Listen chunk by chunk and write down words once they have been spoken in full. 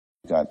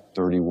got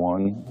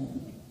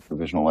 31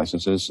 provisional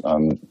licenses.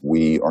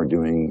 We are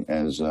doing,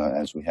 as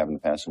we have in the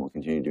past and will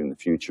continue to do in the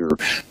future,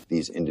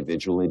 these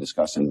individually,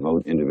 discuss and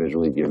vote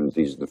individually, given that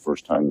these are the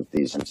first time that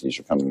these entities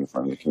are coming in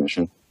front of the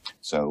commission.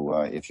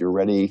 So if you're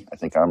ready, I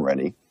think I'm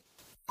ready.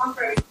 I'm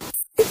ready.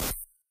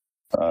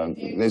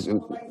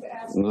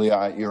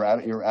 Leah,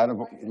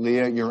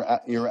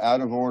 you're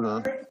out of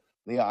order.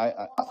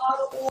 Leah,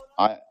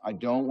 I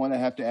don't want to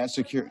have to ask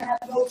security.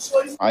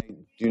 I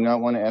do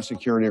not want to ask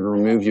security to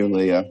remove you,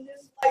 Leah.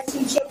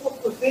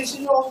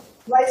 Provisional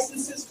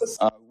licenses for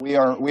we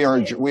are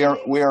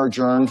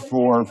adjourned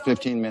for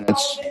 15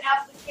 minutes.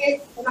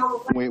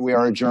 We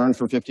are adjourned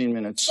for 15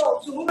 minutes. So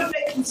to whom it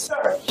may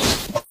concern,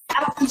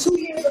 after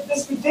 2 years of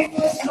this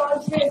ridiculous,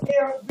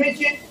 non-transparent,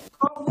 rigid,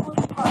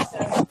 convoluted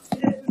process,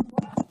 it has been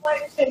brought to my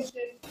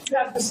attention to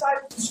have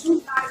decided to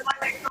scrutinize my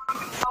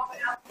economic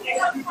development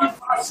application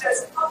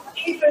process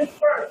even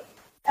further,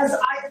 as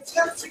I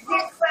attempt to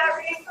get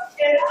clarity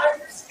and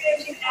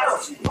understanding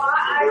as to why I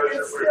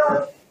am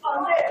still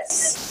on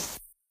this.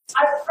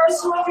 I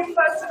personally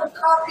requested a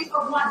copy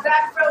of my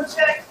background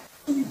check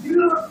to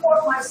review the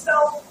report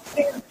myself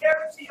and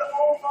compare it to your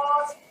own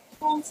laws,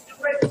 rules, and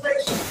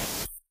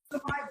regulations. To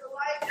my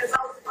delight, as I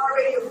was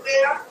already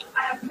aware, I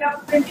have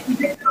never been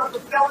convicted of a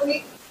felony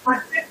in my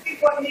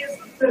 51 years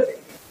of living.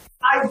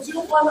 I do,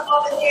 on the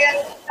other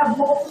hand, have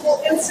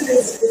multiple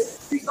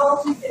incidences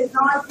resulting in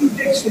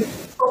non-conviction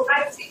from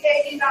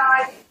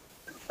 1989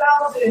 to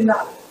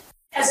 2009.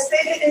 As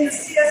stated in the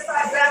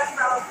CSI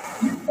background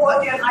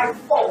report, and I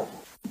quote,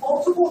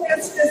 multiple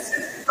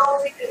incidences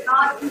resulting in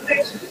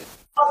non-conviction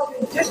of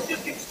the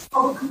distribution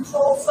of a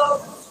controlled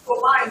substance for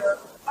minor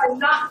are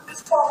not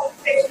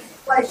disqualification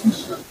of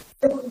licensure.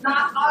 It will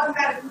not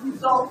automatically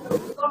result in a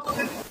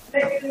presumptive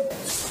negative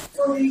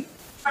termination.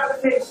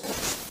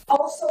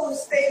 Also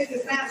as stated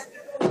in Mass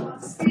General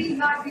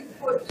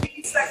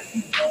C-94G,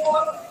 Section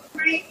 4,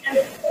 3, and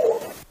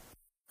 4.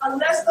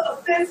 Unless the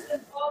offense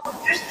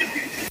involves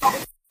distribution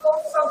of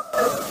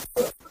substance,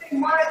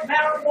 including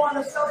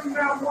marijuana, selling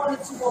marijuana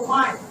to a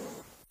minor.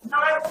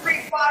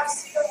 935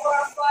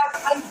 CFR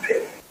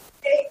 500,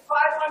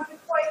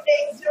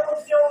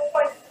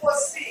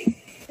 500.800.4C.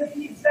 If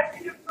the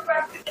executive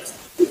director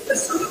institutes a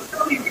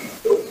suitability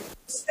review,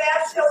 the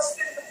staff shall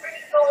send a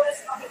written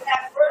notice of an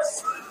adverse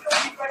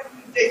suitability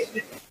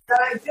recommendation that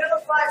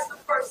identifies the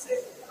person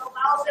and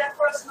allows that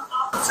person an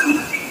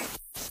opportunity to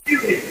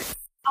dispute it.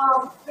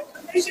 The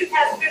commission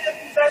has been in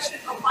possession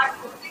of my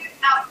completed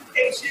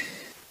application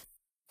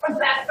for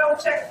background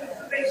check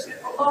information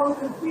along with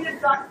completed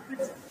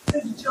documents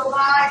since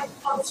July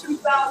of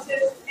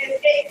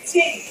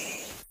 2018.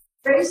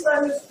 Based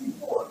on this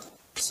report,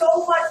 so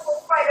much for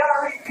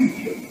priority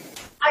review.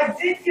 I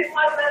did get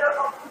my letter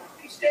of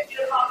completion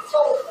in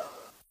October.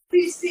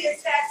 Please see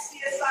attached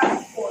CSI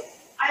report.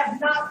 I have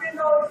not been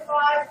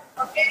notified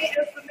of any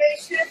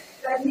information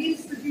that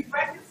needs to be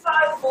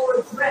reconciled or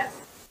addressed.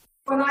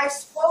 When I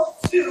spoke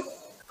to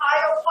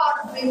Kyle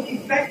Potterman, the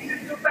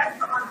executive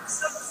director, on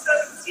December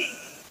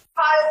 17th,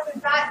 Kyle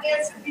did not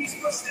answer these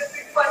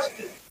specific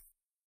questions,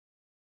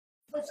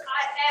 which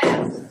I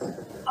asked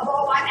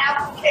about my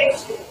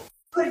application.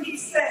 Could he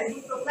say,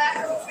 with the lack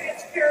of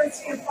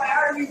transparency and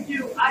priority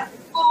review, I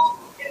conclude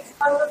it's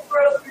under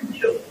further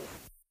review.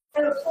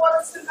 In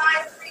accordance to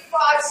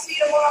 935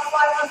 CMR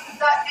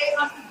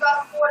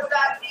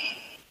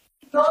 500.800.4.E,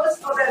 notice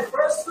of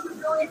adverse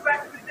suitability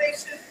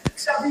recommendation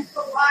shall be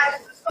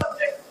provided to the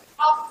subject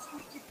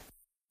opportunity to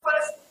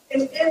request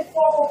an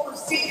informal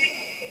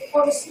proceeding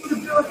for the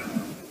suitability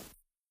review.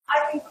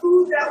 I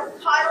conclude that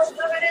with Kyle's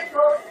limited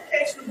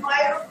notification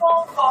via a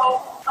phone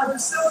call on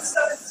December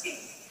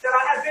 17th, that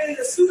I have been in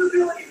a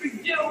suitability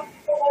review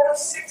for over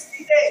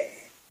 60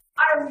 days.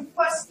 I am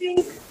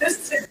requesting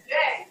this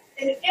today,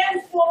 an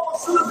informal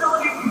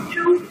suitability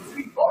review to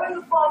be voted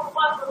upon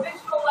my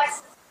provisional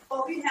license,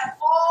 but we have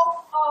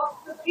all of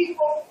the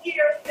people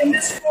here in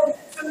this room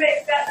to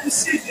make that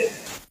decision.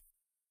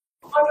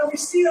 On the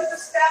receipt of the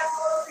staff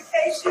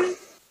notification,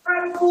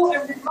 credible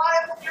and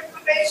reliable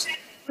information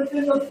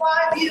within the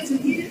 5 years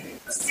immediately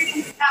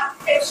preceding the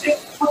application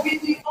will be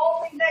the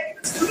only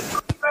negative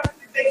suitability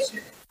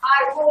recommendation.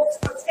 I will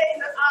maintain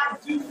that I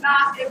do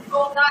not and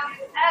will not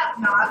and have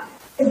not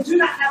and do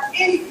not have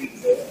any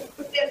reason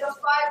within the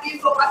 5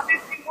 years or my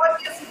 51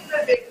 years of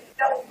living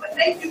that would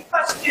make you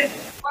question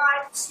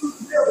my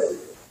suitability.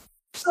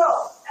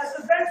 So, as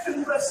a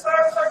veteran who has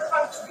served her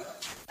country,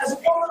 as a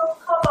woman of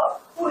color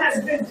who has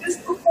been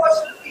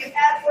disproportionately and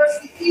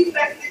adversely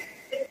affected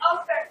and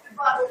affected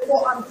by the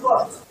war on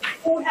drugs,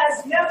 who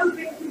has never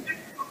been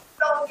convicted of a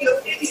felony of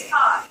any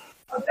kind,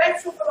 a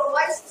veteran with a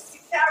license to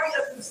carry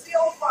a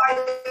concealed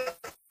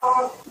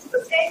firearm to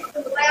obtain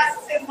within the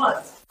last 10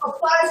 months,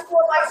 applies for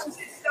a license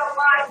to sell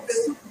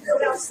license,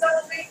 now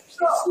suddenly, as a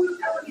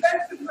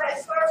veteran who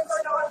has served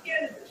her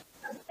non-candidate,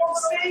 as a former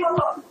state who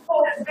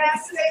has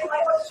vaccinated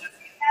like what should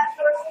be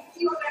adverse and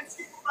even and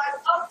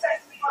supervised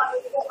affected by the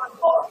war on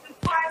drugs, and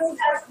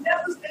has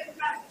never been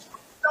managed to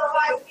sell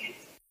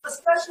license, a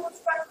special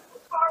inspector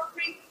for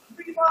concrete,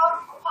 rebar,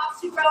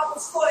 epoxy gravel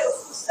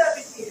soils, who said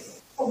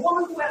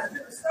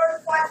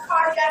certified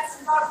cardiac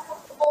sonographer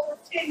for over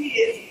 10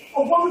 years.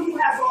 A woman who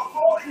has a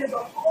home and is a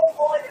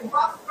homeowner in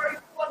Roxbury,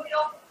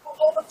 Cornell for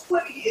over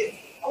 20 years.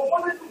 A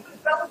woman who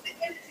developed the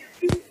energy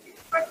efficiency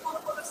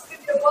curriculum for the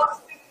city of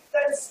Boston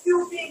that is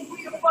still being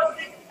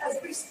refunded as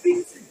we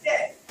speak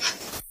today.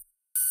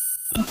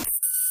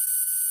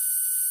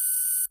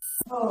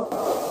 A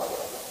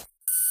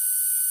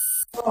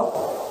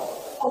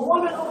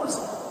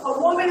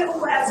woman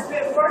who has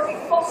been working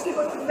closely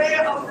with the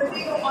mayor of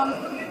Benito on the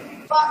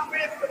community block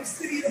grant for the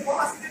city of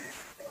Boston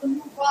for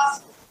New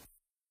Boston.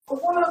 A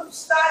woman who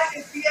started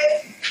and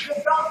created and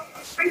developed a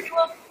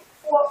curriculum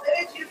for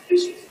energy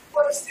efficiency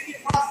for the city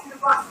of Boston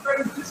and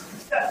Roxbury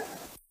District 7.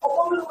 A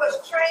woman who has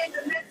trained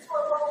and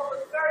mentored over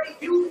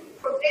 30 youth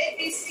from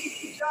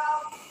ABC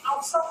jobs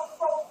on summer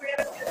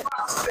programs in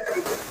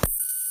Roxbury.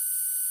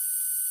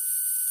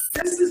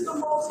 This is the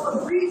most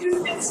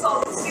egregious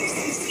insult the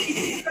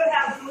CCC could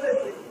have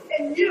delivered.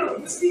 And you,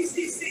 the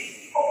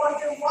CCC, are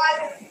wondering why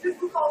there's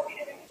difficulty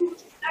in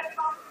inclusion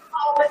economic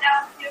empowerment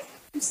applicants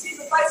who see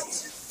the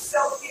licensure to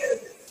sell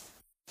cannabis.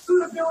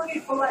 Suitability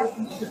for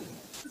licensure.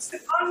 It's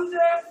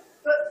under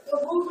the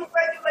rules and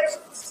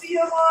regulations of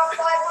CMR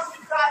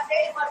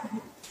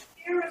 500.800.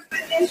 Here is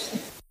the issue.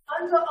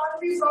 Under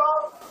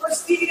unresolved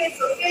proceedings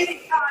of any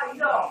kind,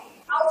 no.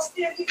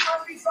 Outstanding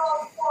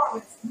unresolved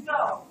warrants,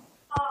 no.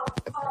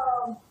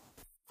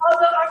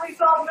 Other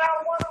unresolved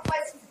marijuana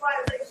license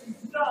violations,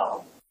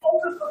 no.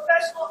 Open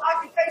professional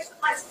occupation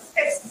license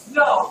cases,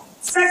 no.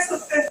 Sex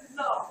offenses,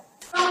 no.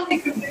 Felony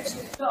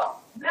convictions, no.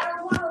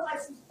 Marijuana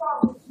license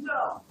problems,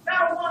 no.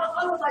 Marijuana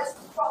other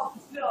license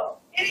problems, no.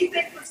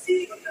 Anything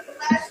proceeding within the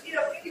last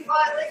year of any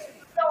violation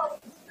of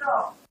felonies,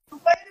 no. The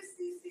way the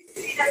CCC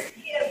has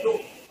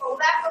handled the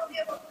lack of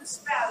handling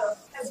this matter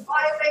has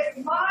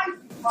violated my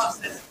due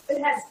process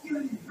and has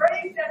given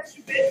grave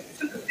detriment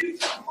to the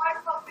future of my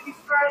company's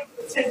earning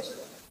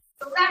potential.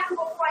 The lack of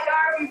a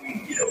priority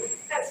review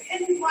has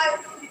hindered my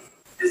ability to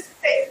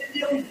participate in the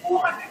nearly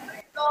 $400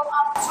 million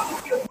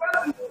opportunity of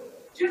revenue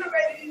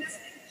generated in this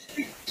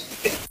industry.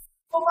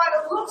 But by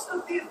the looks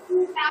of the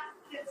approved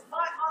applicants,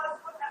 my odds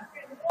would have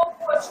been more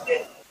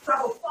fortunate to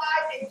have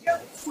applied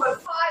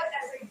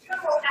as a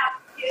general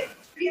applicant,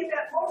 being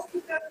that most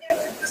of them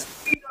entered this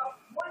arena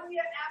 1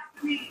 year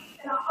after me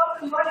and are up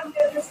and running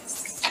their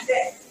businesses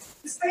today.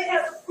 The state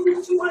has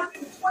approved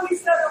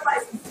 227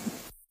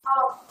 licenses.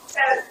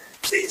 And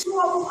 62 of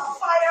them are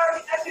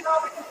priority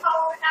economic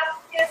empowerment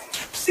applicants,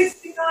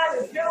 69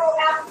 are general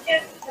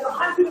applicants, and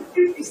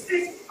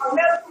 156 are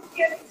medical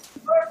cannabis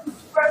converted to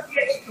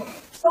recreational.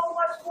 So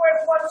much for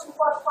it,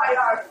 one-to-one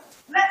priority.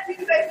 Let me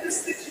make this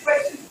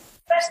situation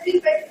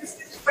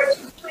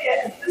clear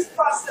as this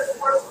process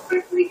works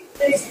quickly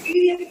and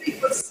expediently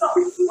for some.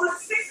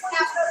 216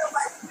 have better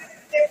licenses.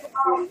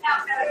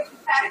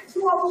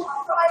 Two of them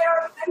are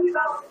priority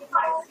economic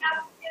empowerment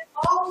applicants.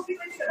 All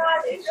 69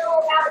 are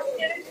general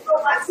applicants.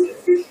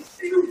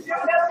 Two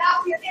general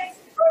applicants.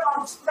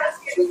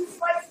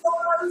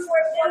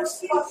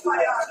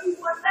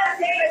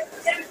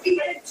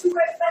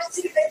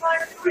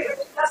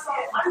 That's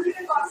all.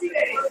 150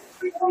 days.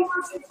 3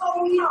 months in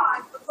total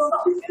time. So it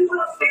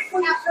was 6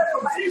 months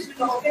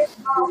additional. That is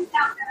priority.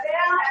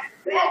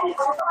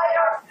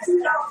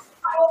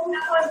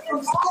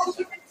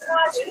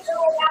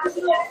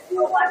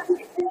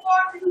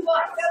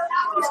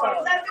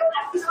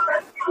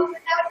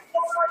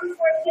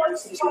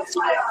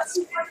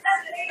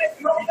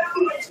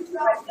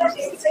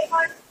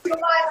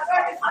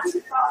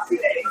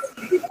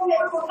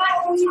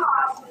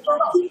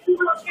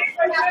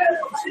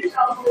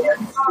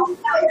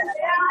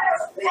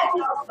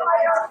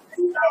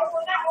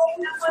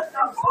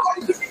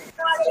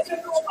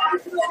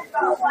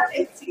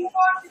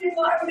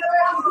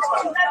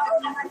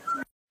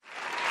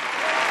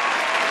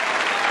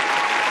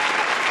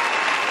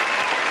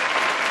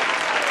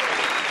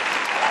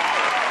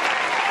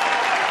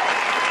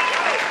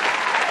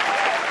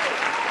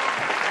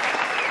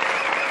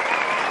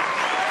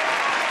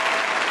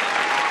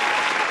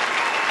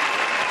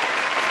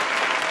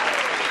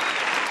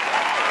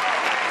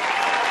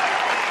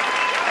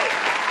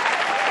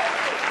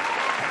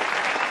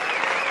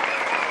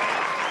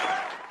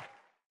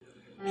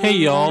 Hey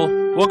y'all,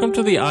 welcome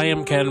to the I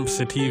Am Cannabis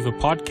Sativa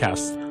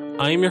podcast.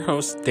 I am your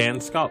host,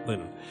 Dan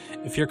Scotland.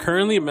 If you're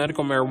currently a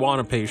medical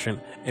marijuana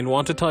patient and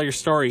want to tell your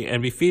story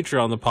and be featured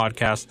on the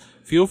podcast,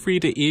 feel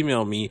free to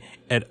email me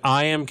at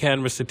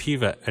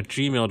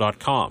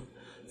iamcannabissativa@gmail.com.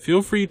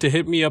 Feel free to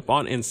hit me up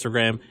on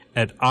Instagram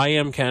at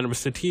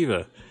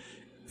iamcannabissativa.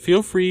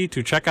 Feel free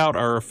to check out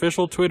our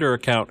official Twitter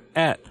account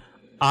at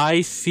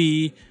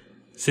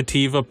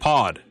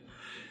ICSativaPod.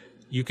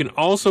 You can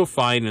also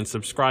find and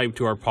subscribe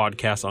to our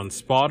podcast on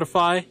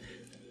Spotify,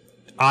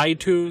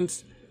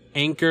 iTunes,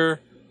 Anchor,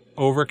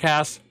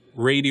 Overcast,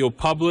 Radio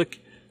Public,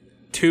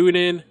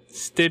 TuneIn,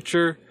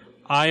 Stitcher,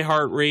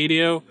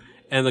 iHeartRadio,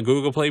 and the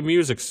Google Play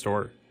Music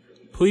Store.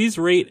 Please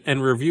rate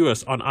and review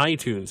us on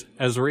iTunes,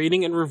 as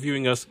rating and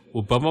reviewing us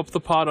will bump up the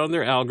pod on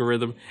their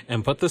algorithm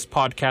and put this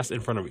podcast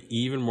in front of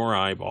even more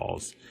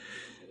eyeballs.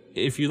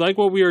 If you like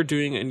what we are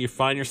doing and you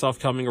find yourself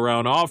coming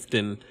around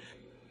often,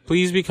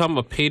 please become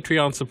a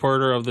Patreon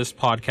supporter of this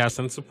podcast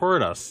and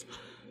support us.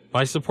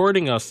 By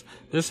supporting us,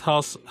 this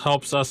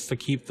helps us to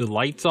keep the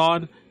lights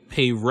on,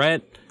 pay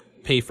rent,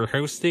 pay for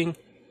hosting,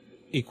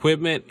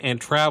 equipment,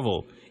 and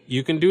travel.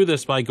 You can do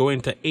this by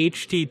going to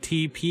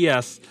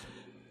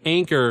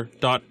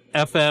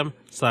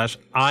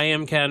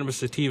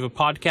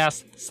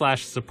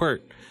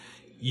https://anchor.fm/IamCannabisSativaPodcast/support.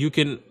 You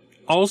can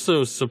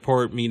also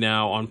support me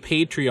now on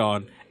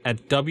Patreon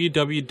at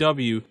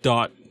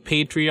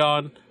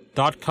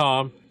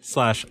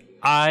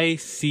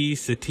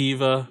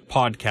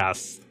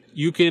www.patreon.com/ICSativa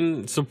You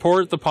can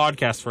support the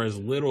podcast for as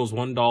little as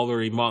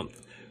 $1 a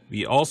month.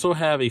 We also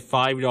have a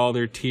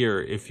 $5 tier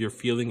if you're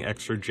feeling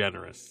extra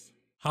generous.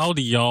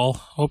 Howdy, y'all.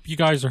 Hope you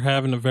guys are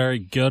having a very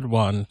good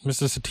one.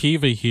 Mr.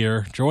 Sativa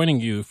here,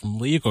 joining you from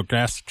legal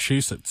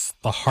Massachusetts,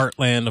 the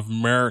heartland of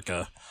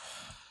America.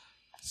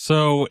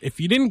 So, if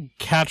you didn't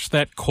catch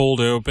that cold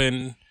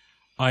open,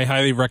 I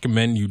highly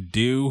recommend you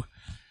do.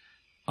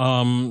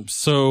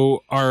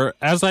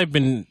 As I've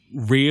been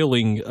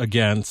railing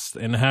against,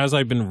 and as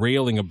I've been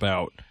railing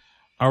about,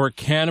 our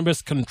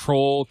Cannabis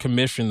Control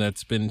Commission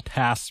that's been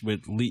tasked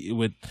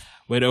with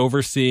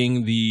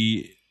overseeing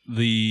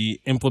the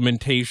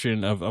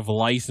implementation of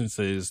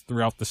licenses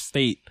throughout the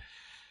state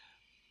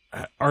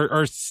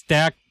are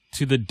stacked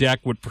to the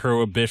deck with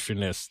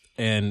prohibitionists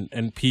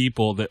and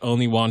people that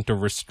only want to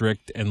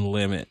restrict and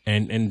limit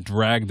and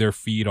drag their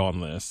feet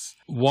on this.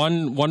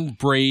 One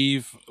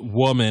brave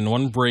woman,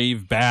 one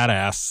brave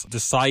badass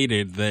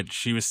decided that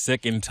she was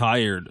sick and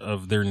tired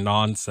of their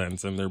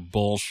nonsense and their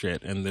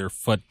bullshit and their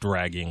foot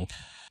dragging.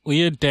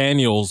 Leah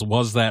Daniels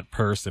was that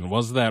person,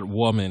 was that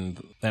woman,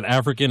 that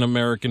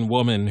African-American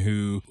woman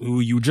who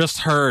you just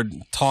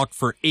heard talk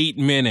for 8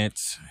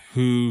 minutes,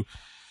 who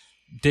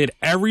did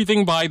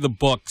everything by the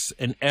books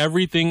and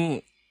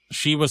everything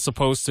she was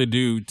supposed to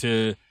do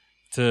to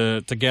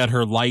get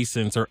her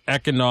license, or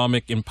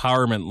economic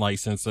empowerment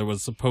license that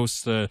was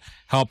supposed to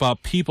help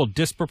out people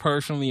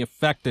disproportionately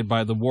affected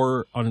by the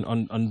war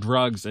on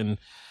drugs and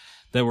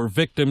that were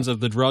victims of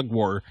the drug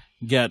war,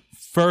 get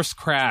first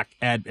crack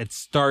at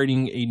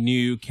starting a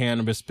new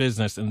cannabis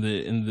business in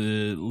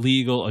the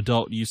legal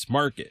adult use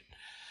market.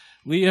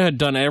 Leah had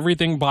done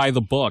everything by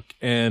the book,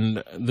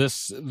 and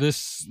this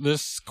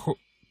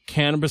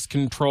Cannabis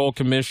Control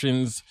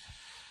Commission's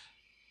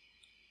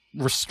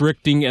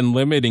restricting and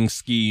limiting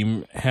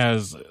scheme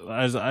has,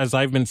 as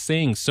I've been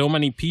saying, so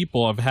many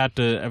people have had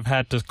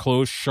to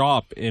close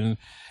shop and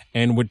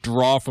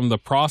withdraw from the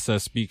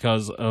process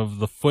because of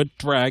the foot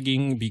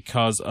dragging,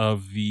 because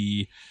of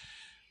the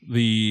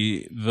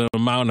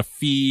amount of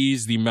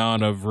fees, the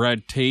amount of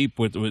red tape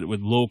with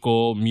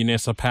local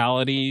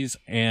municipalities,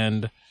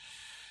 and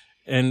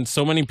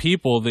so many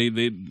people they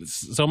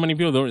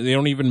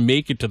don't even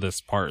make it to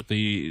this part.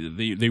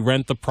 They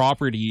rent the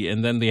property,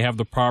 and then they have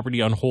the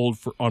property on hold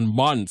for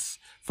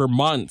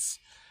months,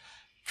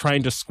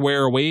 trying to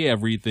square away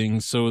everything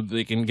so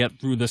they can get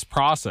through this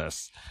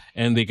process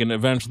and they can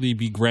eventually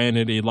be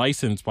granted a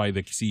license by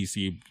the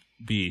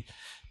CCB.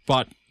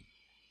 But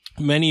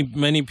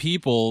many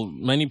people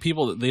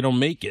they don't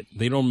make it.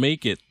 They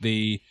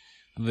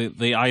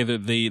either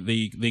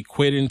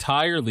quit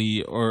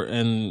entirely,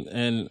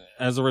 and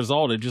as a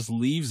result it just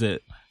leaves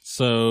it.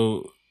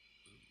 So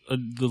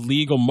the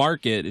legal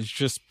market is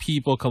just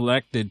people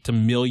collected to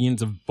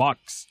millions of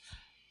bucks.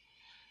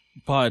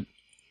 But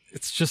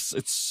it's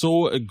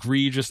so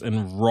egregious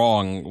and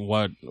wrong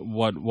what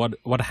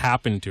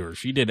happened to her.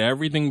 She did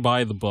everything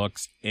by the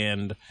books,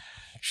 and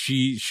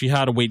she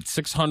had to wait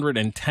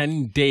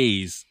 610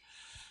 days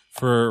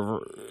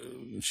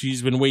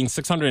she's been waiting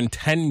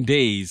 610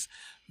 days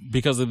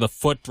because of the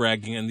foot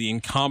dragging and the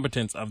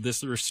incompetence of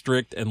this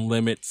restrict and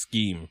limit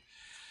scheme.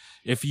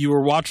 If you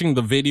were watching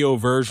the video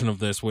version of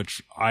this,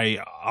 which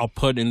I'll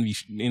put in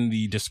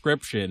the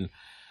description,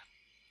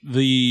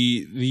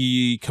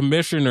 the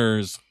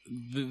commissioners,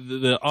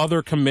 the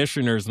other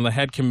commissioners, and the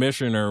head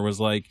commissioner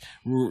was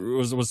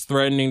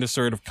threatening to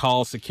sort of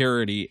call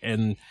security,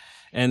 and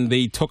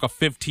they took a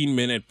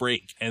 15-minute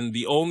break, and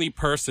the only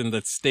person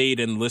that stayed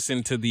and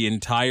listened to Leah's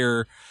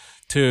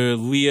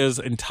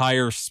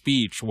entire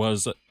speech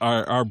was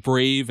our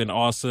brave and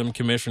awesome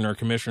Commissioner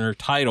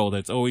Title,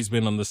 that's always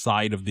been on the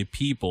side of the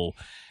people,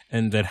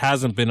 and that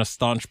hasn't been a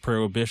staunch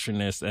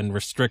prohibitionist and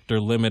restrictor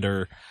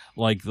limiter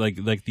like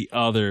the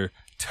other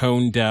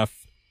tone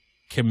deaf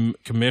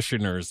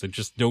commissioners that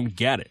just don't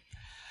get it.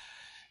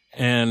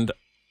 And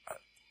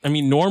I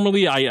mean,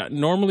 normally I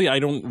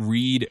don't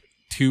read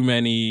too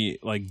many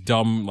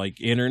dumb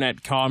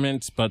internet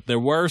comments, but there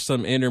were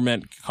some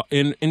internet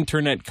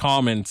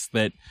comments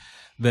that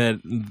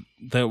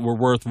were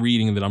worth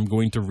reading that I'm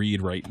going to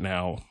read right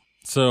now.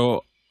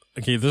 So,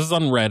 okay, this is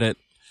on Reddit.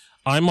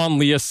 I'm on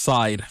Leah's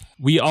side.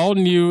 We all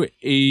knew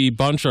a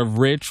bunch of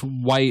rich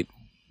white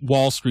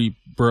Wall Street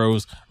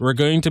bros were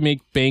going to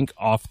make bank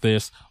off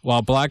this,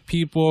 while black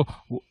people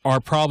are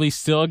probably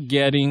still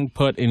getting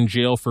put in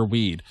jail for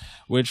weed,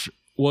 which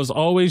was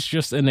always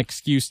just an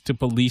excuse to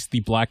police the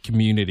black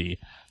community.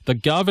 the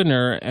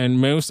governor and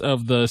most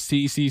of the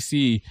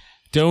CCC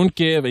don't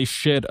give a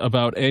shit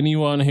about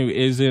anyone who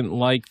isn't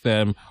like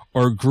them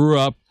or grew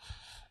up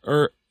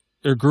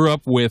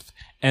with,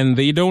 and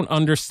they don't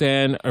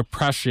understand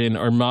oppression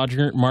or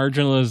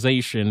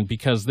marginalization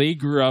because they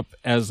grew up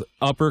as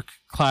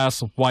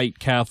upper-class white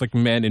Catholic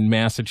men in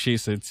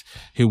Massachusetts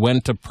who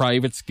went to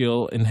private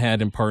school and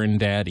had important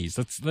daddies.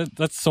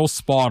 That's so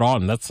spot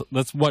on. That's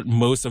what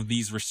most of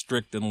these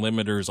restrict and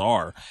limiters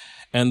are.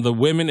 And the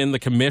women in the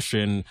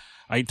commission,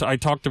 I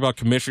talked about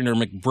Commissioner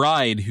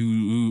McBride,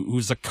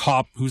 who's a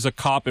cop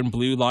and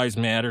Blue Lives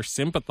Matter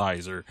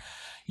sympathizer.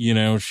 You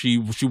know, she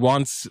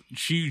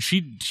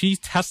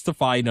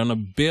testified on a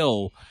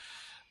bill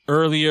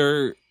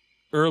earlier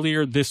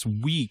this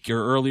week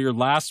or earlier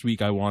last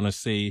week, I want to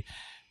say,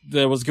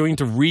 that was going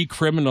to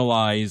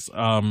recriminalize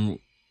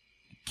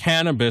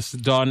cannabis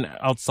done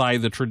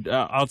outside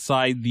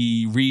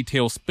the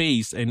retail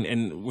space,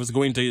 and was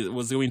going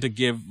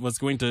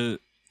to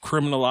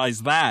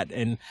criminalize that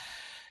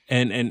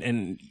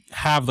and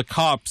have the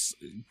cops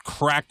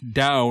crack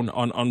down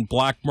on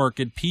black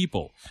market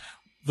people.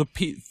 The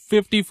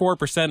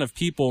 54% of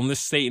people in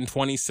this state in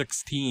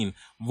 2016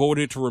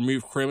 voted to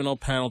remove criminal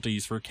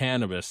penalties for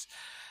cannabis.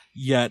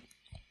 Yet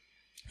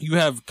you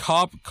have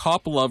cop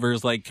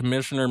lovers like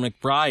Commissioner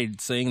McBride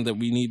saying that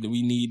we need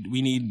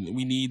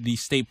the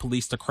state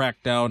police to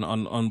crack down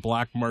on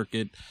black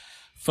market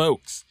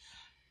folks.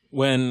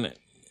 When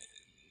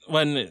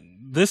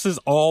this is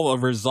all a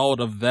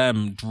result of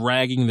them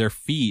dragging their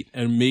feet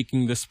and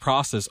making this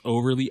process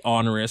overly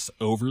onerous,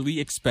 overly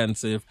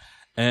expensive,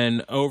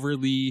 and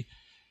overly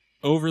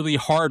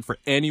hard for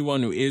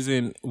anyone who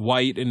isn't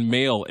white and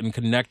male and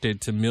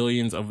connected to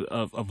millions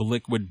of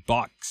liquid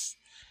bucks.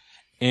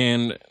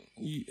 And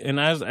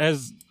as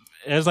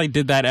I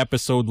did that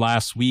episode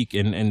last week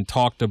and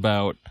talked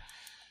about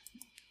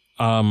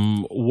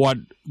what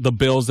the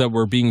bills that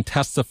were being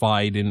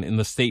testified in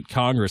the state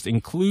Congress,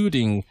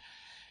 including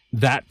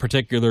that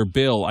particular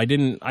bill, I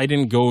didn't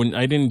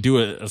do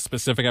a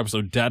specific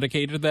episode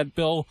dedicated to that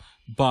bill,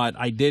 but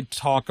I did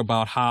talk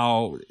about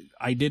how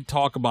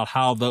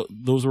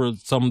those were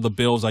some of the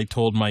bills I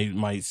told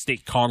my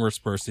state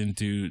congressperson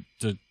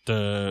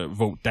to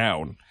vote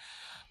down.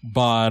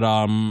 But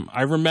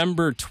I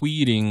remember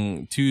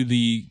tweeting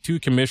to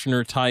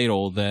Commissioner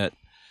Title that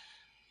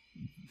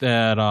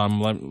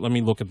let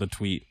me look at the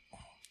tweet.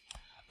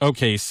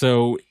 Okay,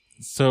 so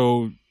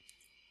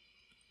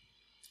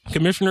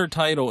Commissioner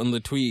Title in the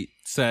tweet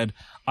said,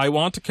 "I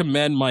want to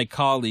commend my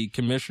colleague,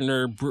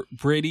 Commissioner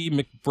Brittany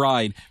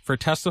McBride, for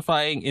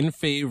testifying in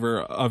favor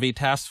of a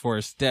task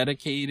force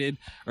dedicated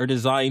or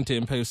designed to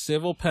impose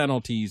civil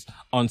penalties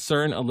on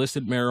certain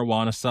illicit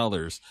marijuana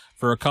sellers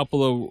for a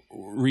couple of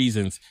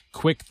reasons."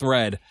 Quick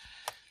thread.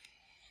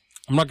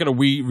 I'm not going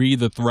to read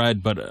the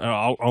thread, but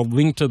I'll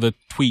link to the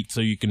tweet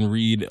so you can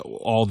read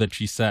all that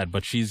she said.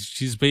 But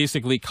she's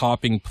basically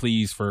copping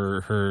pleas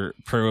for her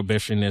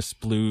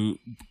prohibitionist blue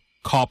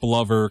cop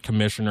lover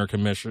Commissioner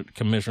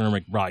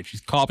McBride.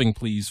 She's copping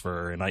pleas for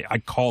her, and I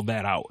called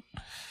that out.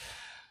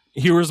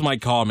 Here is my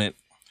comment.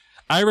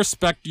 I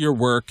respect your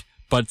work,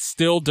 but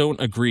still don't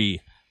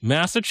agree.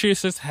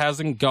 Massachusetts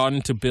hasn't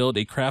gotten to build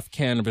a craft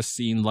cannabis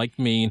scene like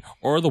Maine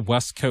or the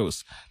West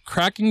Coast.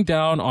 Cracking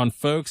down on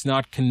folks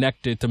not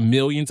connected to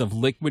millions of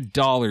liquid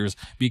dollars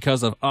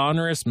because of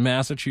onerous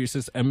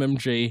Massachusetts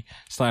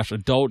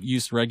MMJ/adult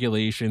use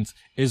regulations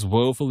is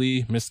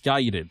woefully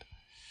misguided.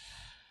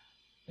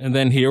 And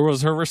then here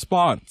was her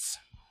response.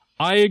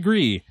 I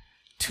agree.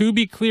 To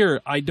be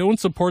clear, I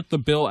don't support the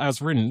bill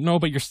as written. No,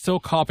 but you're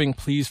still copping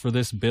pleas for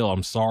this bill.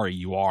 I'm sorry,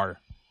 you are.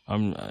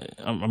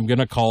 I'm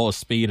gonna call a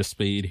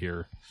spade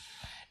here.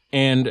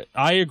 And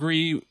I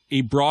agree,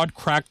 a broad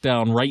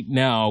crackdown right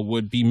now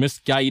would be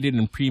misguided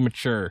and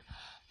premature.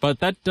 But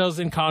that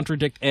doesn't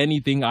contradict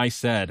anything I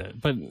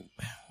said. But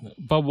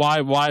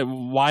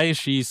why is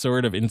she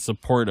sort of in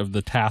support of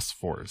the task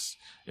force?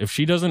 If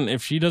she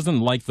doesn't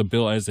like the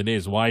bill as it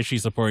is, why is she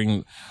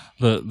supporting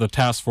the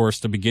task force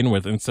to begin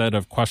with instead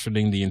of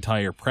questioning the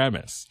entire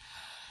premise?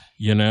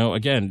 You know,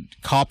 again,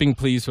 copping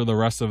pleas for the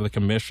rest of the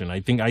commission. I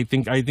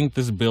think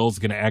this bill's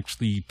going to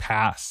actually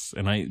pass,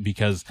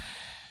 because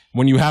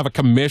when you have a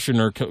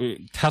commissioner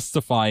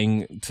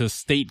testifying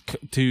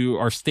to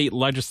our state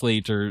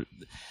legislature,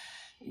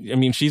 I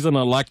mean, she's an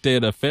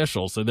elected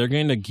official, so they're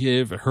going to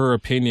give her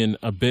opinion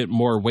a bit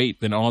more weight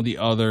than all the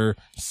other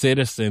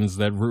citizens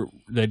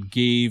that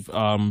gave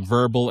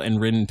verbal and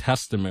written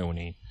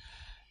testimony.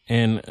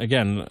 And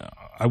again,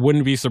 I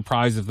wouldn't be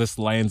surprised if this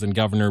lands in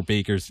Governor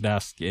Baker's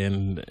desk,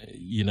 and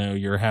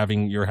you're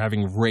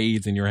having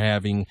raids and you're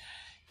having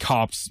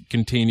cops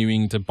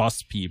continuing to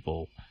bust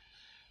people.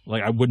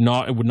 Like, it would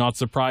not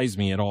surprise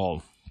me at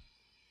all.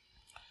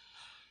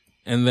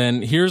 And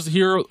then here are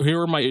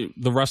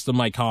the rest of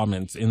my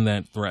comments in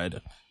that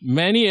thread.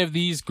 Many of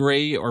these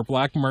gray or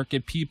black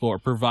market people are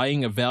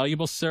providing a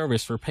valuable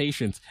service for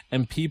patients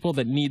and people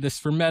that need this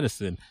for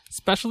medicine,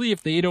 especially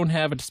if they don't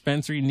have a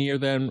dispensary near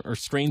them or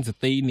strains that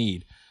they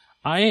need.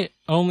 I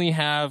only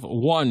have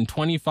one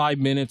 25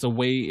 minutes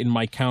away in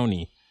my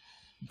county.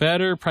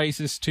 better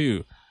prices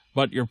too.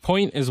 But your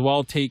point is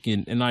well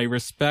taken, and I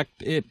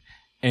respect it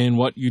and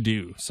what you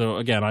do. So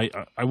again, I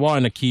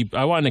want to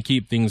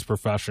keep things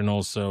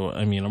professional. So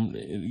I mean,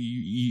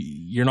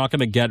 you're not going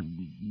to get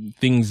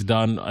things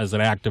done as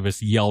an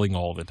activist yelling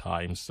all the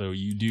time. So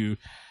you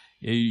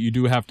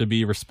do have to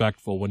be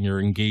respectful when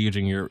you're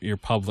engaging your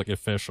public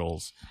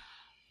officials.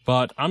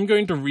 But I'm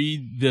going to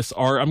read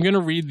I'm going to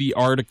read the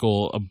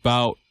article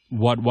about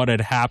what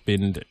had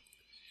happened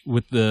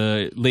with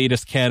the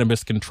latest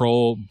Cannabis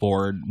Control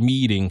Board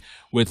meeting,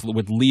 with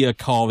Leah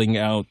calling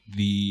out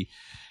the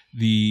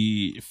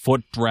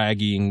foot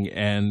dragging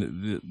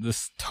and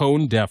this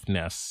tone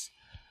deafness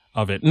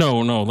of it.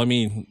 Let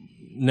me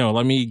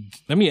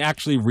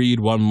actually read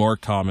one more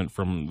comment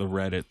from the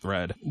Reddit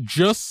thread.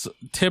 Just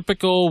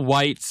typical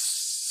white,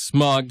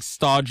 smug,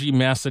 stodgy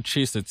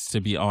Massachusetts, to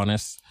be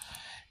honest.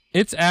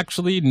 It's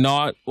actually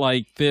not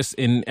like this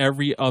in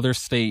every other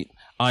state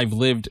I've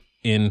lived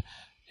in,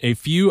 a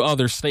few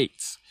other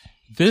states.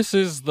 This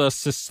is the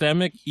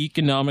systemic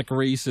economic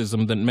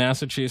racism that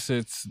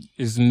Massachusetts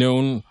is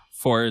known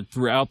for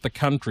throughout the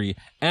country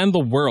and the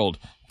world.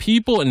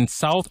 People in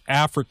South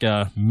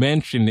Africa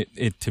mention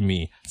it to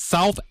me.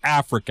 South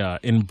Africa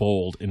in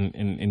bold,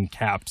 in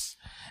caps.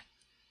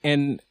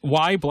 And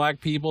why black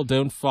people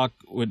don't fuck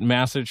with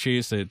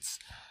Massachusetts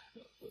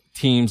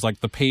teams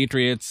like the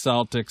Patriots,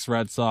 Celtics,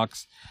 Red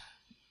Sox.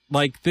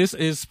 Like, this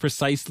is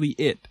precisely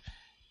it.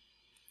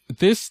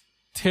 This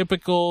type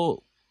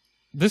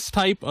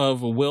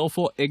of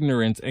willful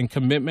ignorance and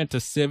commitment to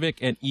civic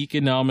and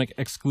economic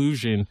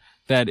exclusion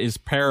that is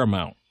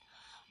paramount.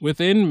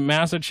 Within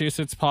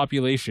Massachusetts'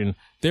 population,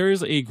 there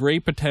is a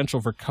great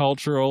potential for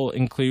cultural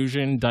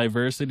inclusion,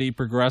 diversity,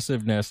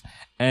 progressiveness,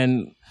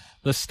 and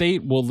the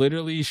state will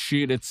literally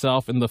shoot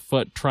itself in the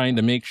foot trying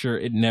to make sure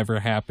it never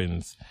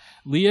happens.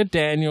 Leah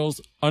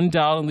Daniels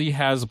undoubtedly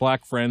has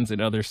black friends in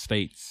other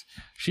states.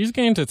 She's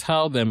going to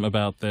tell them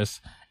about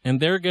this, and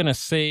they're going to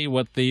say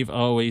what they've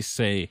always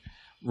say.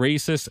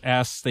 Racist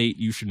ass state,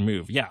 you should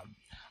move. Yeah.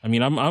 I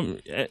mean,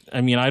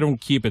 I don't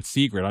keep it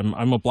secret.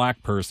 I'm a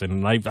black person,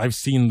 and I've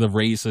seen the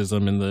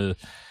racism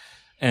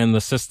and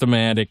the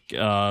systematic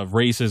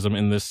racism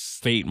in this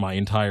state my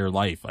entire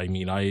life. I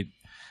mean,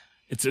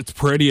 it's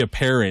pretty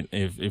apparent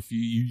if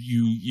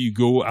you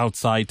go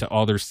outside to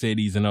other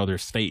cities and other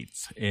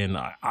states, and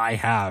I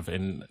have,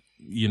 and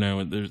you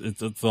know,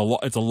 it's a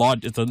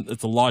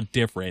lot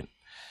different.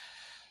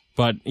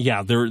 But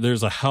yeah,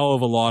 there's a hell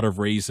of a lot of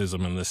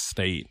racism in this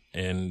state,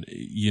 and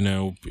you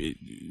know,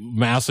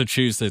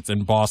 Massachusetts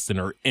and Boston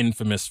are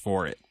infamous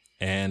for it.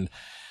 And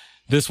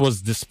this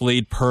was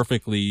displayed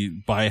perfectly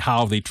by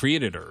how they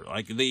treated her.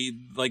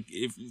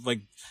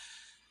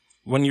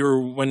 When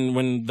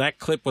that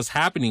clip was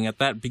happening at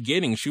that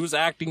beginning, she was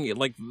acting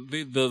like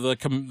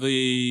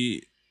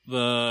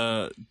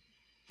the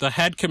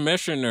head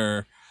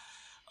commissioner,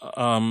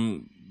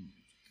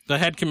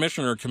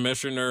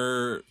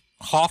 Commissioner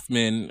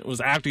Hoffman, was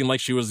acting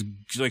like she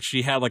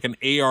had like an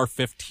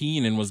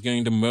AR-15 and was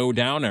going to mow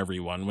down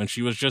everyone, when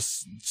she was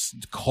just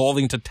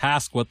calling to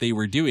task what they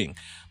were doing.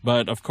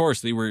 But of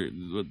course they were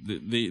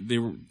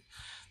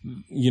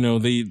you know,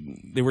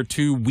 they were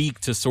too weak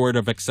to sort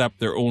of accept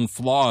their own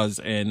flaws,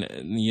 and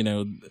you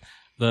know,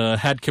 the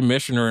head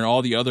commissioner and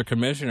all the other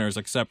commissioners,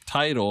 except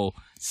title,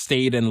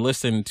 stayed and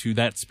listened to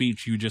that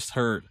speech you just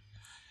heard.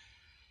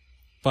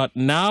 But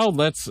now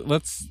let's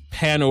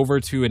pan over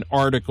to an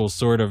article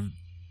sort of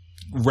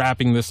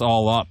wrapping this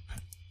all up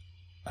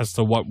as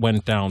to what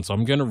went down. So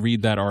I'm going to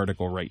read that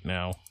article right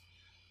now.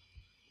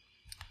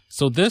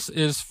 So this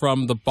is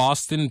from the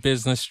Boston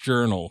Business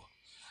Journal.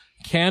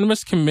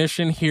 Cannabis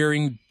Commission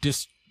hearing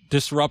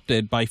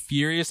disrupted by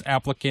furious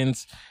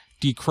applicants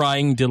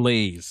decrying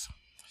delays.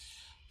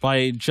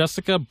 By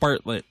Jessica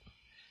Bartlett.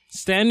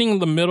 Standing in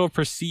the middle of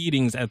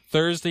proceedings at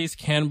Thursday's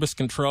Cannabis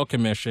Control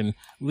Commission,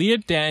 Leah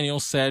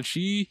Daniels said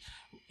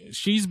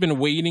she's been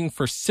waiting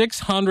for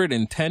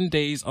 610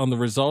 days on the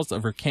results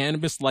of her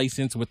cannabis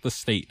license with the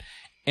state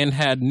and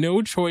had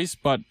no choice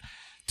but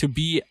to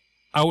be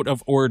out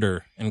of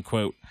order, end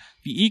quote.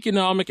 The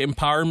economic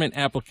empowerment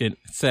applicant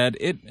said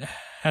it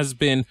has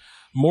been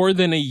more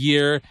than a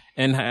year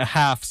and a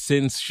half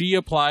since she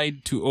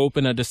applied to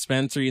open a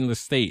dispensary in the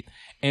state,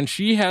 and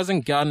she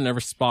hasn't gotten a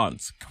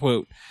response.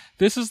 Quote,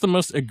 "This is the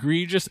most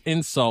egregious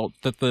insult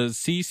that the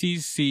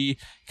CCC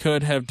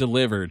could have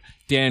delivered,"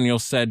 Daniel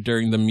said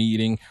during the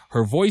meeting,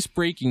 her voice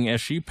breaking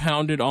as she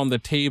pounded on the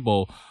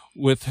table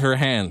with her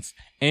hands.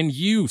 "And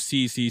you,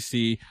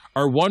 CCC,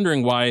 are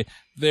wondering why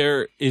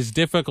there is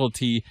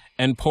difficulty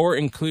and poor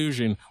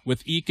inclusion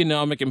with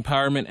economic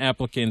empowerment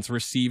applicants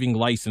receiving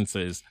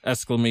licenses,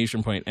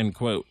 exclamation point, end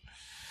quote.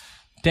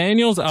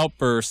 Daniel's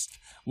outburst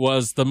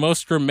was the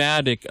most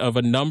dramatic of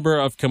a number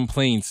of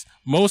complaints,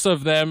 most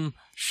of them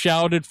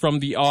shouted from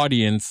the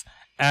audience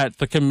at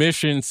the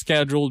commission's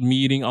scheduled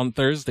meeting on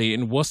Thursday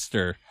in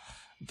Worcester.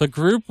 The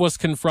group was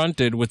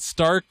confronted with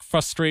stark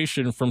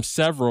frustration from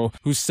several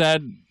who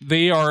said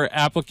they are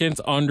applicants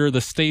under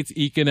the state's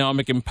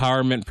economic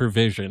empowerment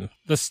provision.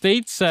 The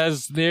state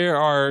says there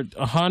are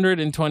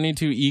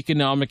 122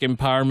 economic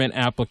empowerment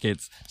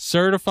applicants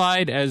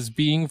certified as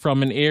being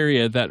from an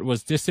area that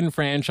was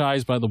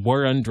disenfranchised by the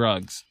war on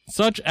drugs.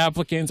 Such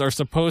applicants are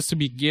supposed to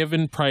be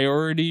given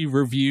priority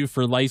review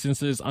for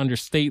licenses under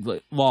state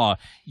law,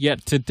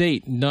 yet to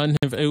date none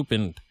have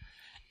opened.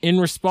 In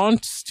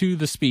response to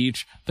the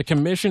speech, the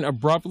commission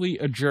abruptly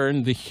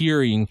adjourned the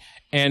hearing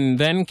and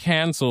then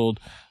canceled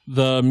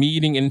the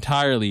meeting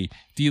entirely,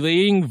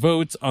 delaying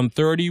votes on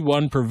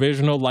 31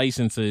 provisional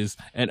licenses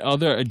and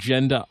other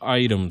agenda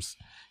items.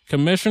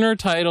 Commissioner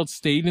Title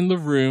stayed in the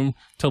room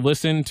to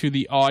listen to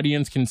the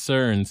audience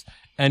concerns,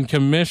 and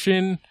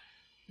Commission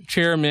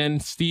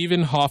Chairman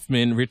Stephen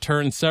Hoffman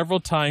returned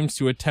several times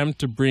to attempt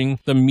to bring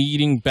the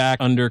meeting back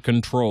under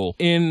control.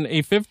 In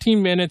a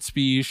 15-minute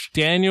speech,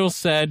 Daniels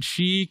said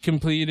she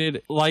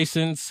completed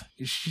license.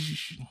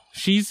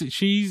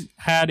 She's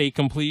had a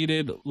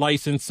completed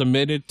license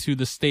submitted to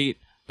the state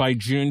by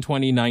June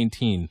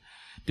 2019.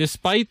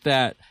 Despite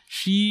that,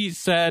 she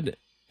said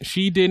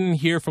she didn't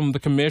hear from the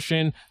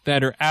commission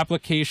that her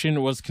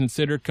application was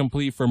considered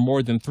complete for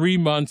more than 3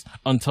 months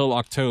until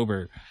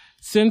October.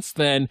 Since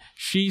then,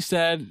 she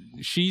said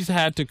she's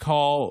had to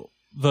call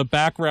the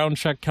background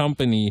check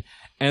company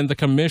and the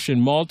commission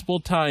multiple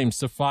times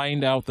to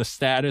find out the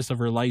status of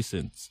her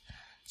license.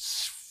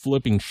 It's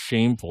flipping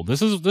shameful.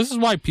 This is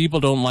why people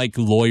don't like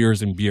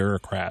lawyers and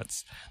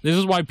bureaucrats. This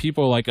is why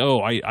people are like,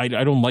 oh, I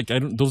don't like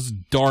those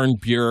darn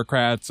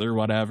bureaucrats or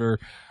whatever,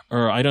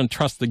 or I don't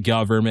trust the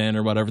government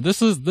or whatever.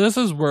 This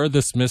is where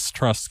this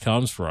mistrust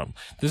comes from.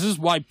 This is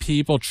why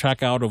people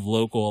check out of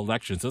local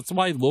elections. That's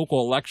why local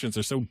elections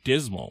are so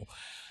dismal.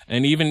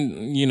 And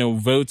even,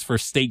 votes for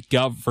state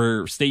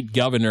governor,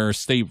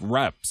 state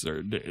reps,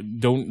 or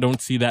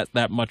don't see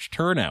that much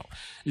turnout,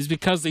 is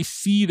because they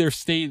see their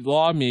state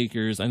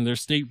lawmakers and their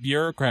state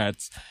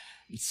bureaucrats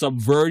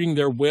subverting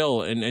their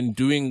will and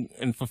doing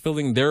and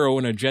fulfilling their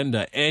own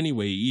agenda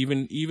anyway,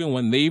 even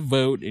when they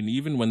vote and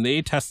even when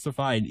they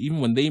testify and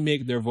even when they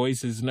make their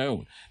voices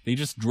known. They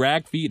just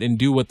drag feet and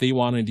do what they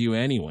want to do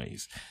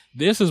anyways.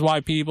 This is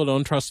why people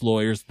don't trust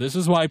lawyers. This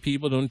is why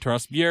people don't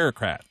trust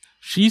bureaucrats.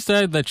 She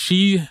said that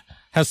she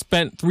has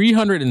spent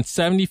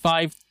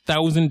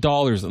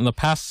 $375,000 in the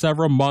past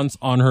several months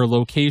on her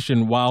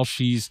location while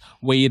she's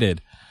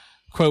waited.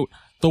 Quote,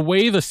 "The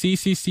way the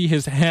CCC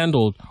has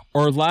handled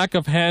or lack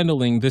of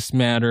handling this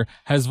matter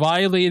has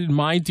violated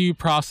my due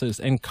process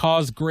and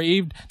caused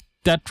grave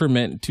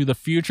detriment to the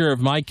future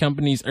of my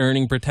company's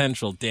earning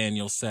potential,"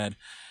 Daniels said.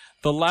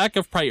 "The lack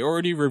of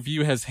priority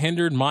review has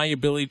hindered my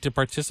ability to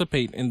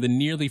participate in the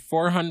nearly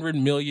 $400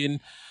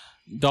 million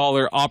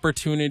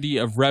opportunity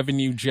of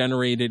revenue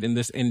generated in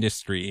this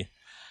industry."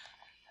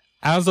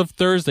 As of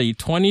Thursday,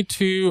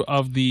 22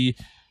 of the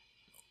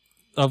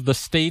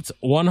state's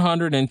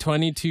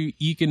 122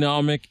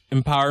 economic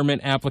empowerment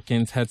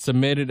applicants had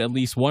submitted at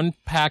least one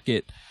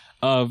packet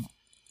of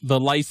the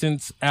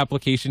license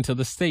application to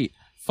the state.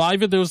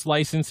 5 of those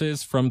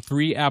licenses from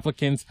 3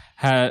 applicants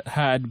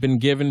had been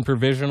given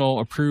provisional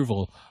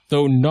approval,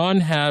 though none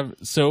have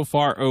so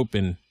far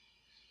opened.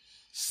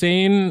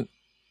 Sane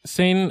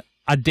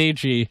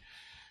Adeji,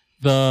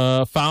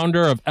 the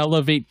founder of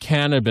Elevate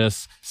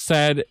Cannabis,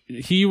 said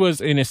he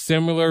was in a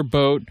similar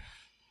boat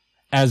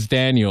as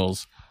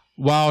Daniels.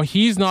 While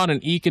he's not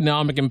an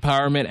economic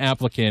empowerment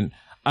applicant,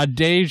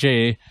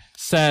 Adeji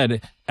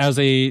said as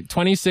a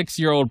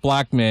 26-year-old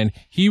black man,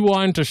 he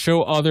wanted to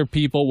show other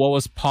people what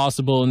was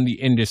possible in the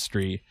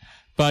industry.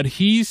 But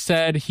he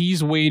said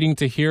he's waiting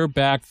to hear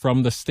back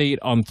from the state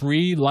on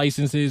 3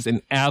 licenses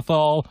in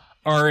Athol,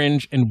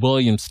 Orange, and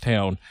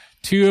Williamstown,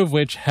 2 of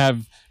which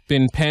have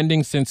been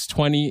pending since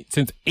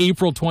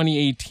April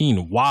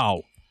 2018.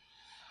 Wow.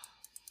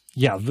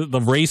 Yeah, the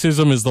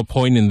racism is the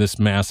point in this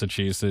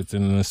Massachusetts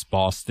and in this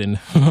Boston.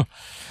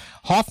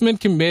 Hoffman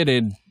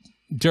committed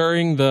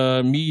during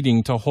the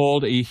meeting to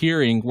hold a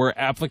hearing where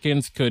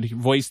applicants could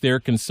voice their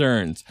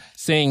concerns,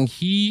 saying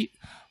he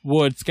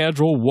would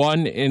schedule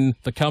one in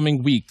the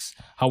coming weeks.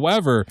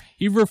 However,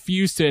 he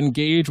refused to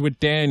engage with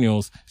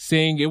Daniels,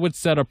 saying it would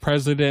set a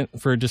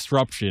precedent for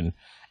disruption.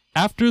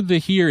 After the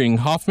hearing,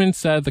 Hoffman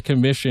said the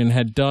commission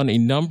had done a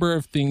number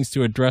of things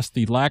to address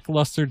the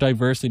lackluster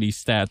diversity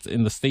stats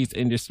in the state's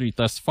industry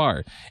thus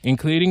far,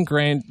 including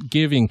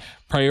giving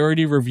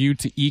priority review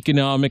to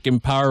economic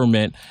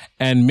empowerment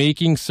and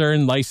making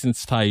certain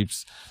license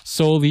types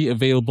solely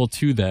available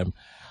to them.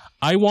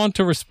 "I want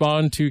to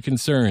respond to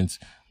concerns.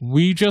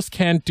 We just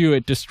can't do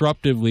it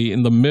disruptively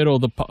in the middle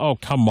of the... Oh,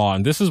 come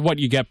on. This is what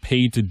you get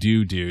paid to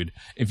do, dude.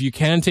 If you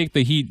can't take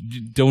the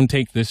heat, don't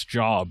take this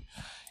job.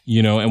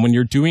 And when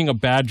you're doing a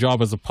bad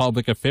job as a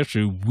public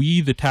official,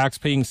 we, the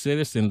tax-paying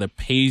citizen that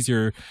pays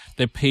your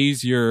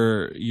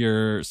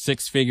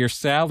 6-figure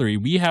salary,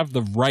 we have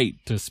the right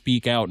to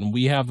speak out and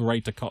we have the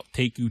right to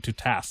take you to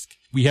task.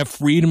 We have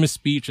freedom of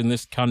speech in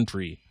this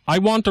country. I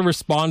want to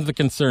respond to the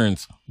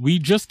concerns. We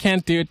just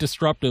can't do it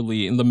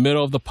disruptively in the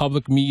middle of the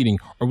public meeting,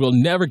 or we'll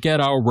never get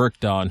our work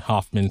done,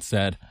 Hoffman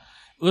said.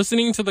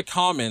 Listening to the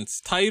comments,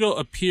 Title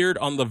appeared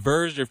on the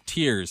verge of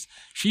tears.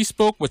 She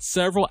spoke with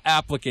several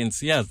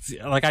applicants. Yes,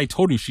 like I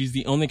told you, she's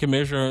the only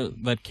commissioner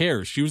that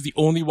cares. She was the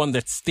only one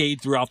that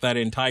stayed throughout that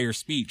entire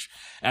speech,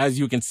 as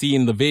you can see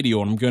in the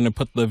video. And I'm going to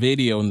put the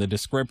video in the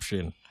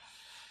description.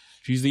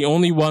 She's the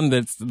only one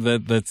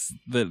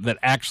that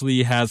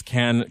actually has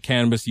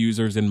cannabis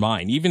users in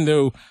mind. Even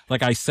though,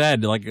 like I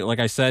said, like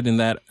I said in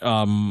that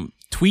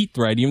tweet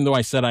thread, even though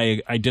I said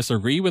I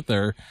disagree with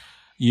her,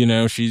 you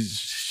know,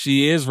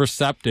 she is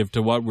receptive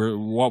to what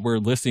we're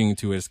listening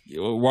to, is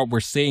what we're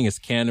saying as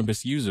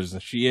cannabis users,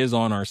 and she is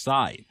on our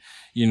side.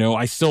 You know,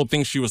 I still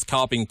think she was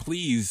copying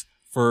pleas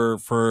for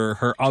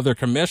her other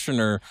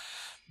commissioner,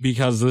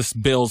 because this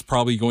bill's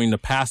probably going to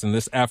pass, and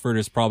this effort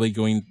is probably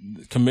going,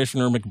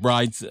 Commissioner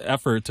McBride's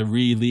effort to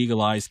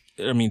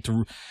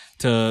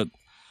to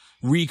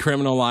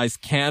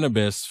recriminalize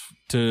cannabis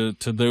to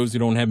those who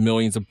don't have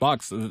millions of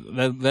bucks.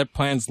 That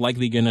plan's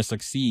likely going to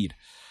succeed.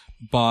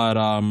 But,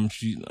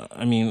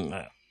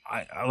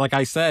 like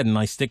I said, and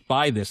I stick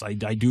by this, I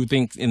do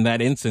think in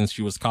that instance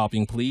she was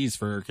copying pleas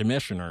for her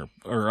commissioner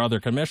or other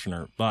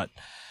commissioner. But,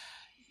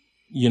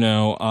 you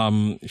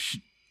know,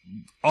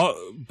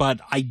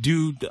 but I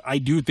do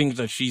think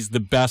that she's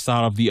the best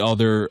out of the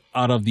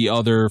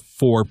other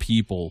four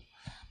people.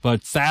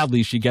 But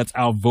sadly, she gets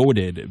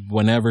outvoted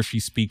whenever she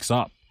speaks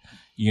up.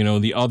 You know,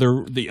 the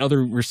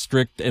other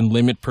restrict and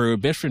limit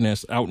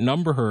prohibitionists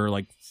outnumber her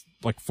like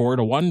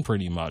 4-1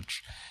 pretty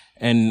much.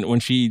 And when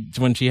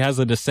she has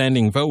a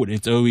dissenting vote,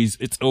 it's always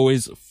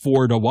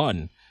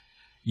 4-1.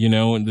 You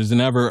know, and there's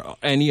never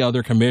any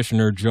other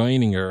commissioner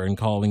joining her and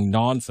calling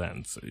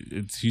nonsense.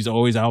 She's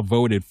always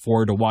outvoted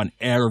 4-1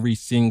 every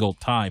single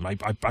time.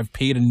 I've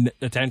paid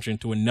attention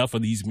to enough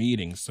of these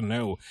meetings to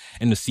know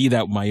and to see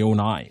that with my own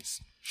eyes.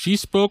 She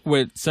spoke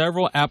with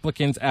several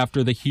applicants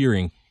after the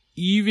hearing,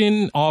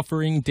 even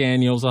offering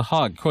Daniels a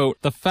hug.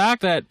 Quote, "The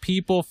fact that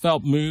people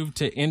felt moved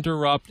to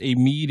interrupt a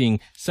meeting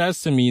says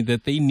to me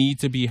that they need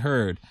to be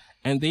heard,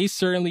 and they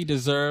certainly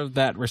deserve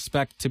that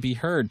respect to be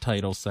heard,"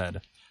 Title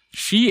said.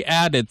 She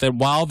added that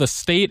while the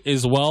state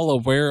is well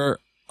aware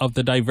of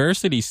the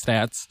diversity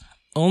stats,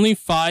 only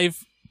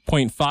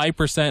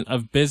 5.5%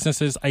 of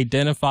businesses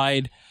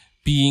identified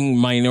being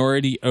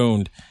minority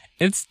owned.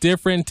 It's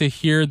different to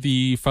hear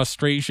the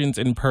frustrations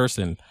in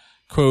person.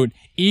 Quote,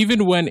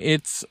 "Even when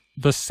it's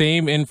the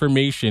same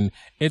information,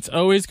 it's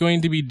always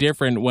going to be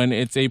different when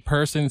it's a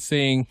person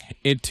saying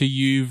it to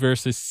you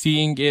versus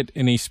seeing it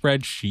in a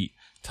spreadsheet,"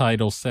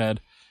 Title said.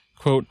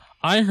 Quote,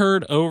 "I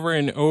heard over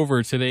and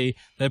over today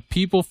that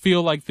people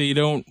feel like they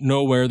don't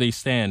know where they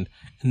stand,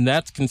 and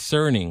that's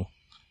concerning."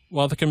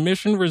 While the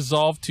commission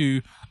resolved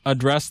to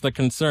address the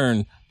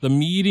concern, the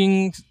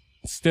meeting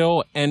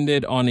still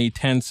ended on a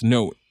tense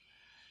note.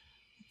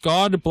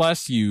 "God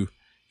bless you.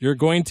 You're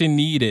going to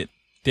need it,"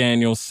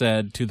 Daniel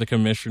said to the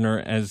commissioner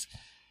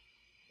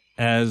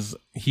as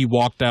he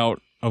walked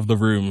out of the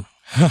room.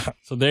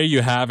 So there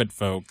you have it,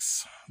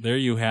 folks. There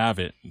you have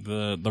it.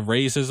 The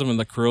racism and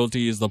the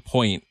cruelty is the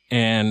point.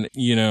 And,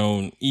 you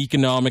know,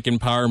 economic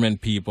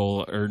empowerment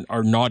people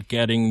are not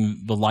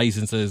getting the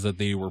licenses that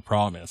they were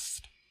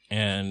promised.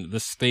 And the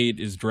state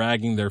is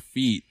dragging their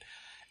feet.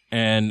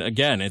 And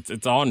again,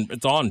 it's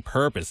on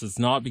purpose. It's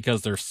not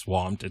because they're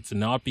swamped. It's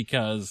not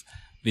because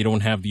they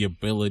don't have the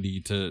ability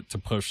to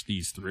push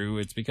these through.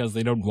 It's because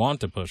they don't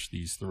want to push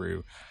these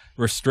through.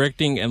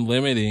 Restricting and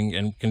limiting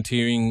and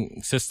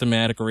continuing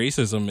systematic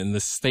racism in the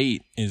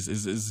state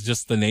is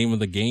just the name of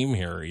the game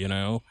here, you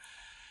know?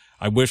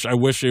 I wish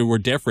it were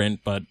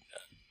different, but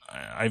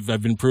I've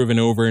been proven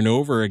over and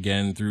over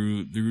again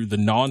through the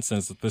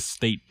nonsense that this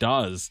state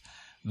does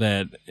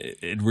that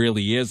it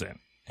really isn't.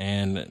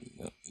 And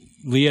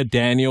Leah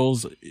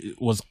Daniels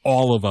was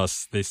all of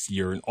us this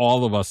year, and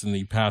all of us in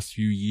the past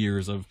few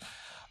years of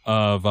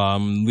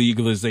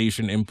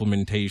legalization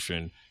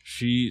implementation.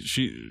 She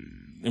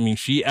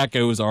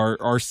echoes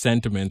our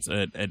sentiments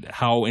at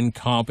how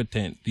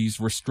incompetent these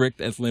restrict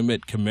and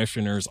limit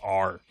commissioners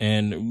are.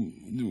 And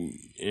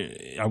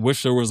I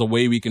wish there was a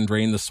way we can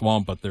drain the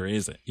swamp, but there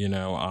isn't. You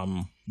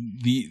know,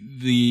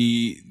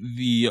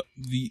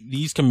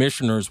 these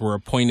commissioners were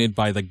appointed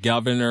by the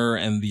governor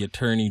and the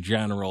attorney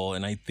general,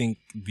 and I think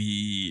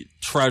the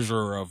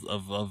treasurer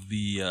of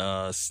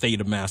the state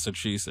of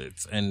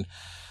Massachusetts. And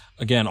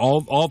again,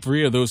 all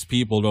three of those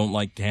people don't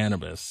like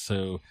cannabis.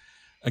 So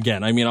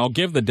again, I mean, I'll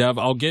give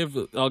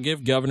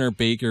Governor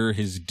Baker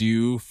his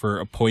due for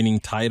appointing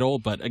Title,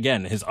 but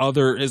again, his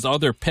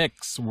other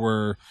picks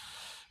were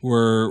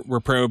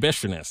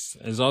prohibitionists.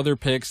 His other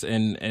picks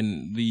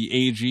and the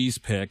AG's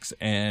picks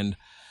and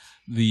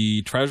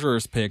the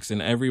treasurer's picks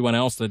and everyone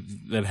else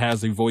that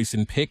has a voice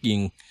in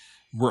picking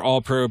were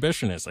all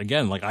prohibitionists.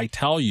 Again, like I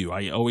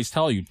always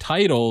tell you,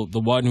 Title, the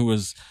one who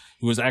was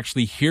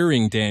actually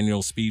hearing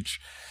Daniel's speech,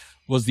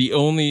 is the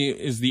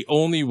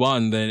only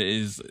one that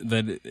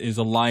is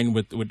aligned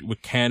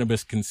with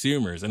cannabis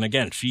consumers. And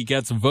again, she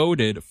gets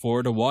voted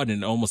 4-1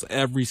 in almost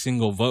every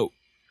single vote.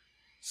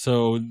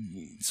 So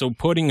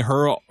putting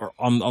her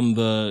on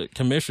the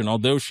commission,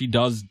 although she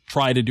does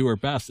try to do her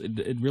best,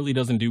 it really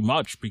doesn't do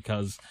much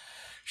because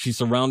she's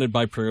surrounded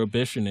by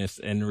prohibitionists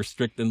and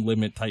restrict and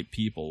limit type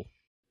people.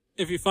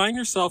 If you find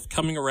yourself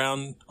coming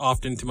around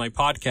often to my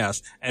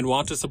podcast and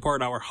want to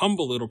support our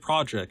humble little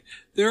project,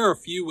 there are a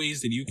few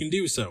ways that you can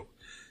do so.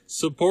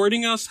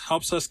 Supporting us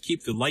helps us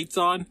keep the lights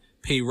on,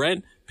 pay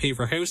rent, pay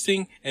for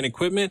hosting and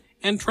equipment,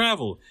 and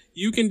travel.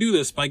 You can do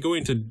this by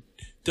going to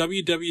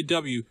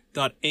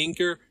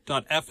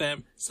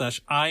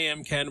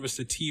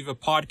www.anchor.fm/IamCannabisSativa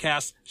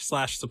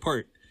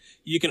podcast/support.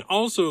 You can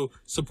also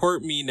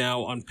support me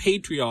now on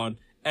Patreon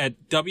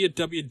at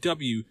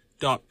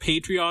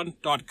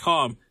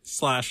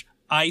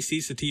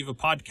www.patreon.com/ICSativa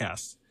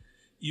podcast.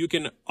 You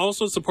can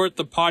also support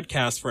the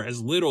podcast for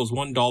as little as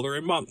 $1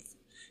 a month.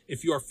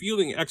 If you are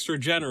feeling extra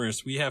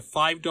generous, we have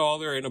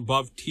 $5 and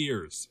above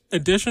tiers.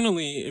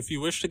 Additionally, if you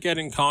wish to get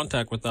in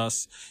contact with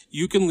us,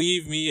 you can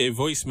leave me a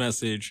voice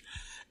message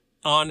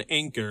on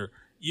Anchor.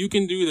 You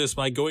can do this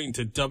by going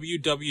to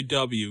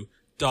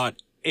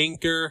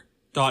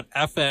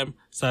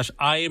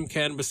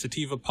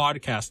www.anchor.fm/IamCannabisSativa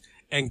podcast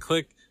and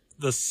click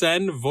the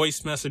send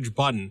voice message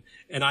button,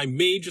 and I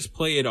may just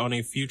play it on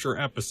a future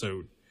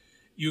episode.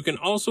 You can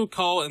also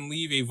call and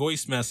leave a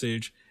voice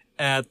message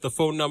at the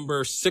phone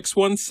number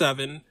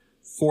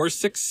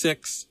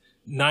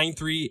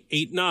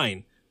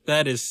 617-466-9389.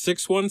 That is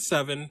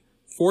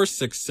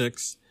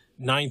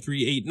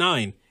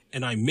 617-466-9389,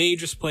 and I may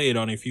just play it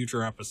on a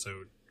future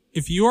episode.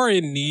 If you are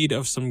in need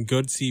of some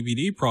good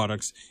CBD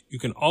products, you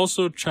can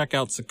also check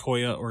out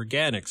Sequoia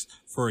Organics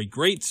for a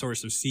great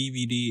source of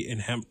CBD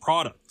and hemp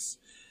products.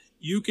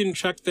 You can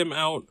check them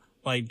out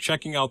by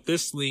checking out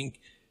this link,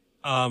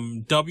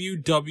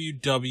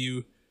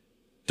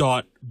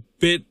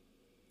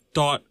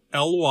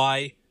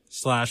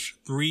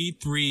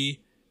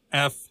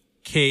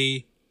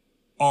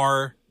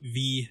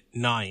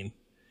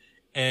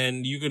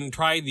 And you can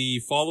try the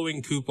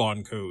following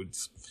coupon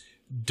codes: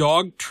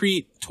 Dog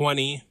Treat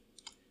 20,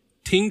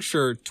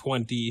 Tincture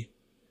 20,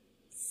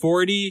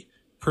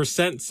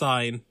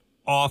 40%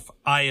 off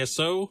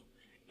ISO,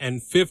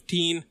 and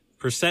 15%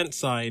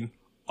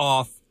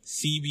 off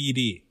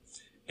CBD.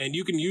 And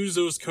you can use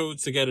those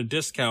codes to get a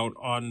discount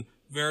on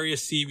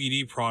various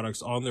CBD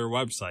products on their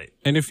website.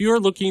 And if you are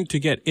looking to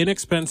get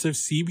inexpensive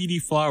CBD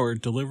flower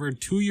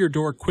delivered to your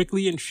door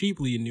quickly and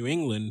cheaply in New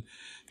England,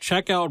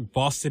 check out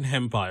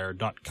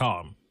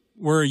BostonHempire.com,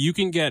 where you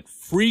can get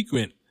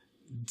frequent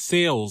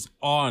sales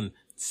on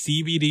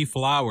CBD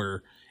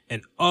flower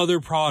and other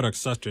products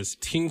such as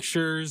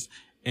tinctures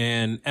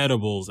and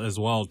edibles as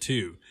well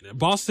too.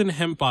 Boston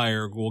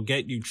Hempire will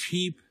get you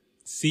cheap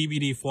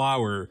CBD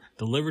flower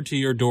delivered to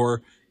your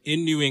door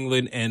in New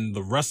England and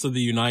the rest of the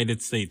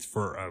United States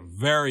for a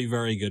very,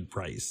 very good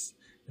price.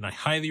 And I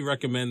highly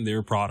recommend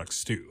their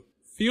products too.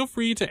 Feel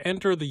free to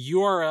enter the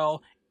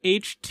URL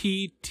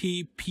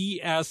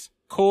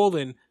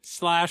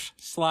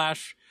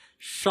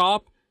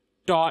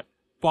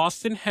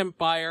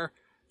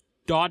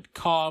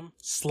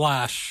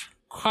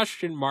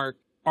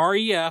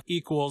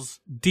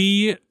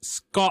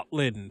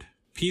Scotland.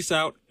 Peace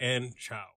out and ciao.